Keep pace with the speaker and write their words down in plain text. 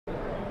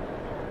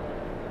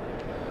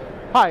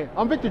Hi,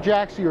 I'm Victor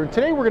Jax here, and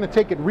today we're going to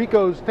take a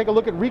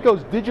look at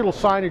Ricoh's digital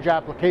signage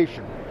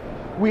application.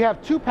 We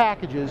have two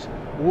packages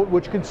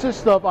which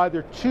consist of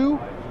either 2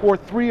 or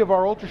 3 of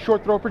our ultra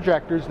short throw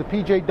projectors, the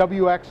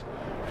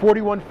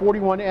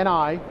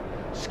PJWX4141NI,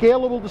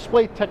 scalable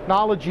display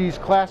technologies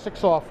classic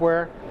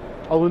software,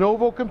 a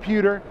Lenovo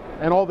computer,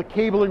 and all the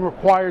cabling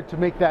required to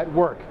make that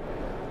work.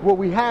 What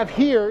we have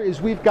here is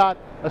we've got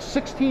a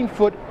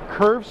 16-foot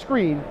curved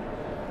screen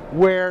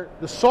where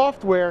the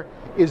software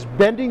is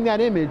bending that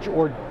image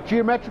or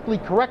geometrically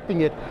correcting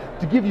it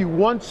to give you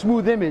one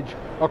smooth image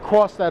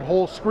across that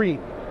whole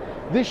screen.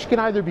 This can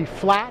either be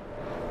flat,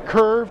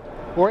 curved,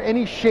 or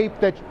any shape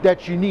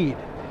that you need.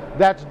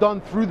 That's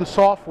done through the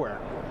software.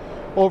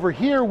 Over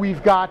here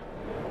we've got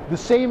the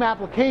same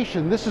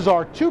application. This is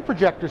our 2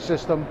 projector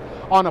system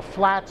on a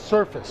flat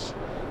surface.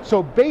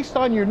 So based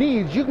on your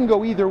needs, you can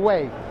go either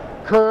way.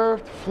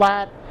 Curved,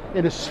 flat,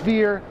 in a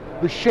sphere,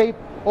 the shape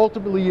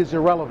ultimately is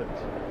irrelevant.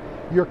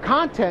 Your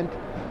content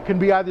can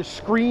be either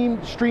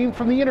streamed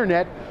from the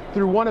internet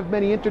through one of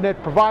many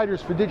internet providers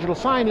for digital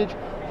signage,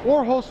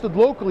 or hosted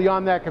locally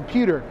on that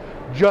computer,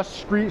 just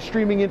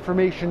streaming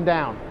information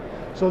down.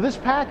 So this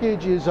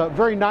package is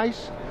very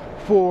nice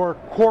for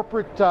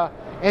corporate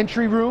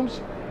entry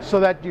rooms, so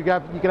that you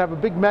can have a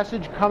big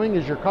message coming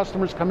as your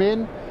customers come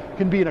in. It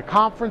can be in a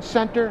conference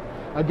center,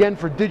 again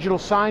for digital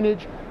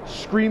signage,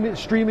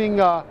 streaming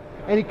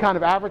any kind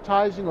of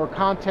advertising or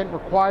content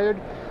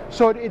required.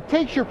 So it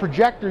takes your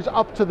projectors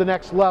up to the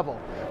next level,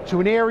 to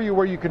an area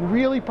where you can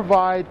really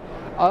provide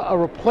a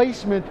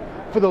replacement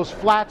for those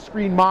flat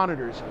screen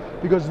monitors,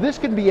 because this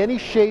can be any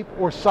shape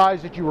or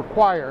size that you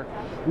require,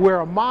 where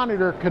a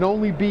monitor can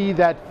only be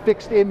that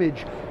fixed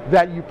image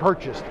that you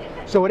purchased.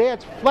 So it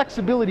adds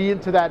flexibility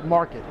into that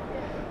market.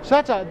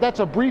 So that's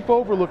a brief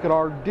overlook at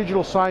our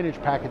digital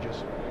signage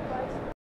packages.